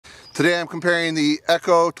Today I'm comparing the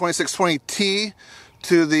Echo 2620T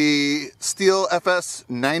to the Stihl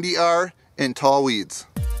FS90R in tall weeds.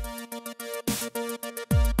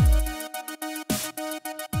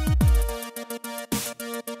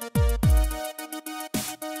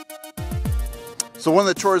 So one of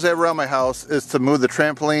the chores I have around my house is to move the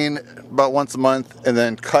trampoline about once a month and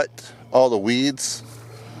then cut all the weeds.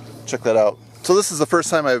 Check that out. So this is the first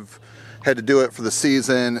time I've had to do it for the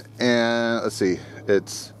season, and let's see,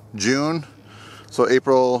 it's June, so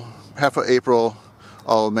April, half of April,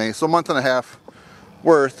 all of May, so a month and a half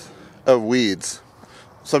worth of weeds.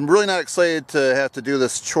 So I'm really not excited to have to do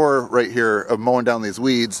this chore right here of mowing down these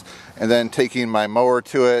weeds and then taking my mower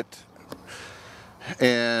to it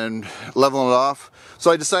and leveling it off.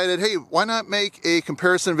 So I decided, hey, why not make a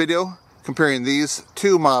comparison video comparing these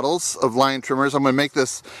two models of line trimmers. I'm going to make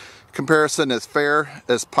this comparison as fair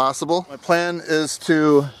as possible. My plan is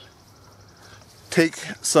to take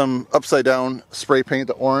some upside down spray paint,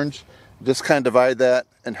 the orange, just kind of divide that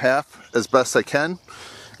in half as best I can,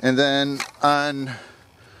 and then on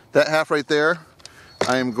that half right there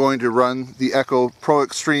I am going to run the Echo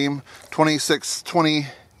Srm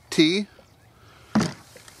 2620T.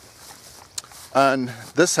 On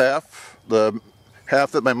this half, the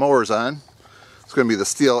half that my mower's on, it's going to be the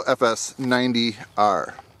Stihl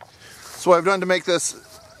FS90R. So what I've done to make this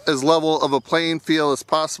as level of a playing field as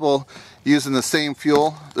possible, using the same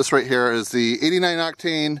fuel. This right here is the 89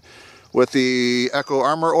 octane with the Echo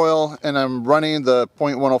Armor Oil, and I'm running the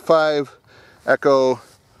 .105 Echo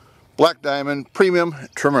Black Diamond Premium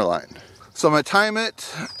Trimmer Line. So I'm going to time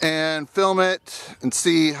it and film it and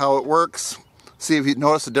see how it works. See if you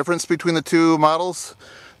notice the difference between the two models.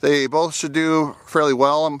 They both should do fairly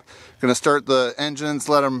well. I'm going to start the engines,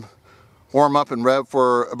 let them warm up and rev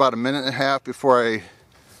for about a minute and a half before I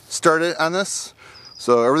start it on this.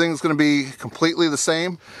 So everything's going to be completely the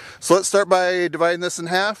same. So let's start by dividing this in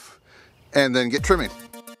half and then get trimming.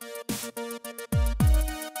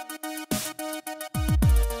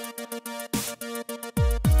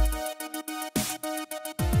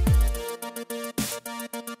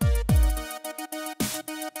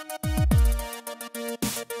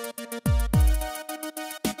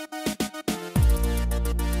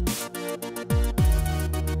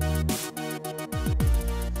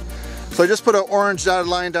 So I just put an orange dotted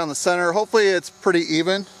line down the center. Hopefully it's pretty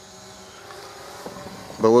even,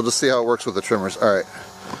 but we'll just see how it works with the trimmers. All right,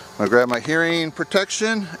 I'm gonna grab my hearing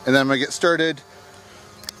protection and then I'm gonna get started.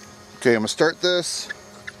 Okay, I'm gonna start this.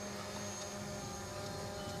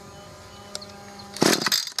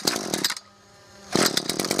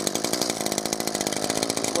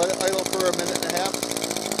 Just let it idle for a minute and a half.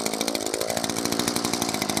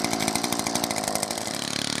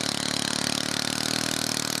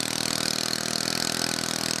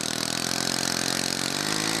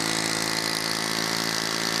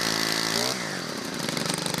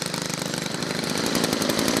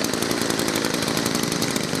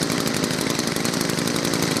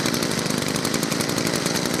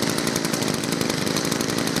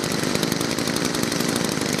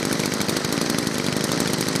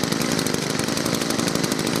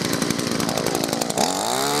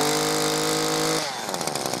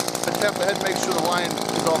 Tap the head and make sure the line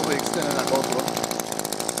is all the way extended on both of them.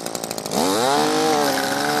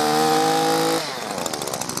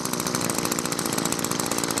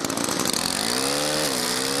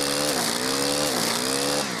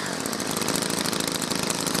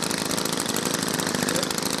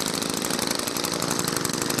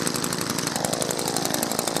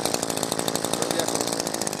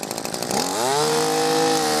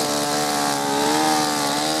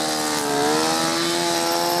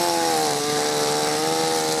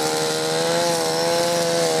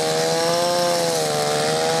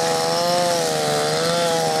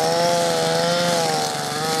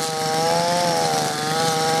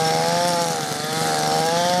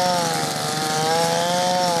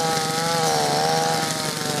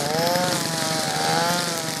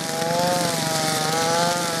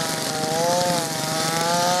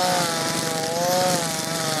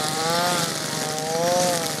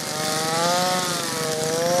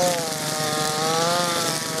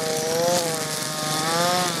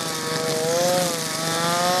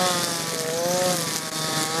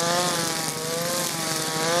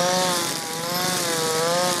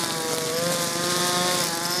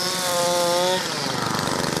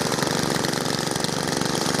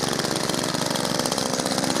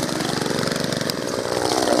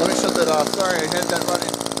 Sorry, I had that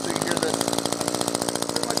running so you can hear this.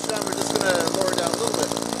 Pretty much done. We're just going to lower it down a little bit.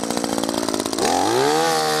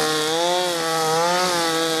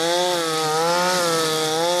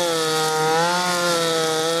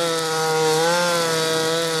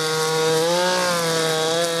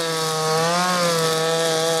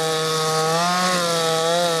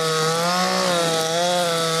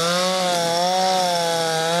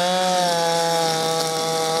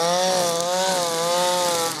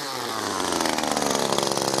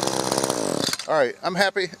 Alright, I'm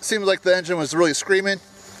happy. It seems like the engine was really screaming.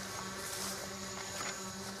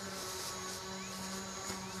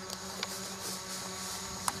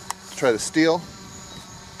 Let's try the Stihl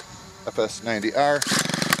FS90R.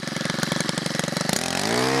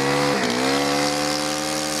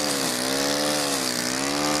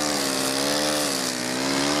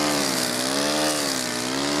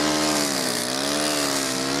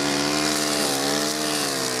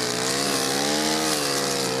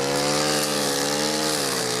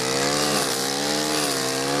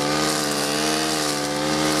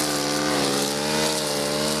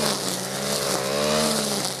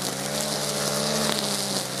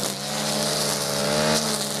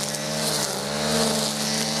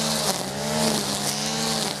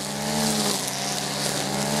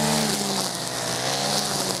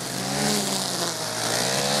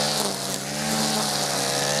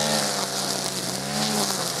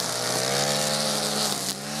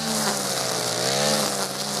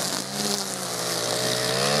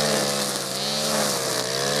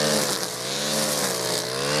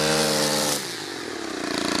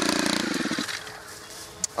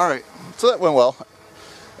 Alright, so that went well.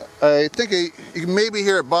 I think you can maybe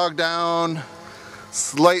hear it bog down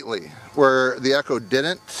slightly where the Echo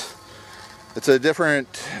didn't. It's a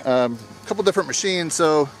different, couple different machines,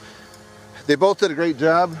 so they both did a great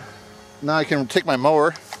job. Now I can take my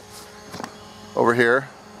mower over here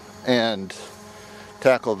and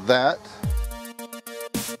tackle that.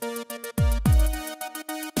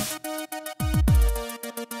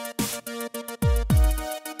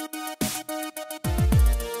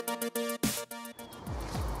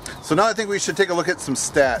 So now I think we should take a look at some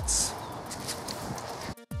stats.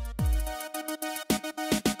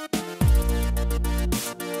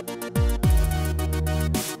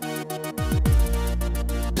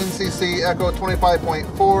 NCC Echo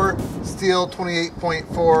 25.4, Stihl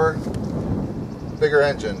 28.4, bigger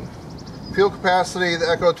engine. Fuel capacity, the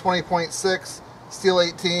Echo 20.6, Stihl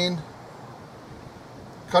 18.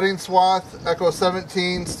 Cutting swath, Echo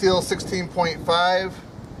 17, Stihl 16.5.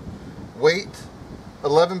 Weight,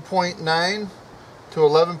 11.9 to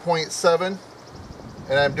 11.7,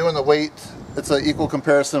 and I'm doing the weight. It's an equal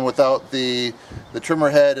comparison without the trimmer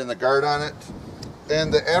head and the guard on it.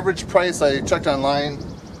 And the average price, I checked online,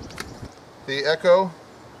 the Echo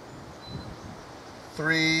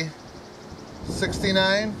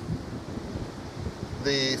 $369,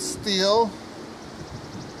 the Stihl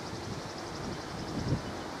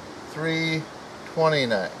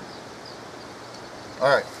 $329.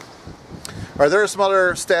 Alright. Alright, there are some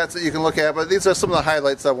other stats that you can look at, but these are some of the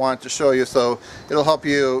highlights I want to show you, so it'll help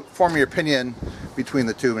you form your opinion between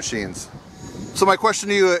the two machines. So my question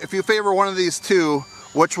to you, if you favor one of these two,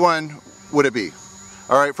 which one would it be?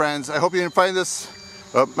 Alright friends, I hope you didn't find this.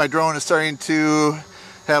 My drone is starting to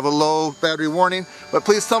have a low battery warning, but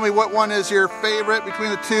please tell me what one is your favorite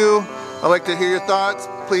between the two. I'd like to hear your thoughts.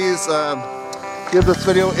 Please give this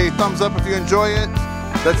video a thumbs up if you enjoy it.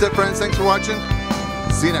 That's it friends, thanks for watching.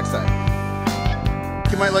 See you next time.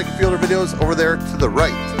 You might like a few other videos over there to the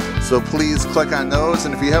right, so please click on those,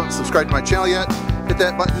 and if you haven't subscribed to my channel yet, hit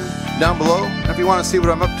that button down below. And if you want to see what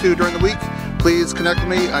I'm up to during the week, please connect with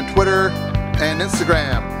me on Twitter and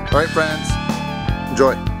Instagram. Alright friends,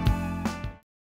 enjoy.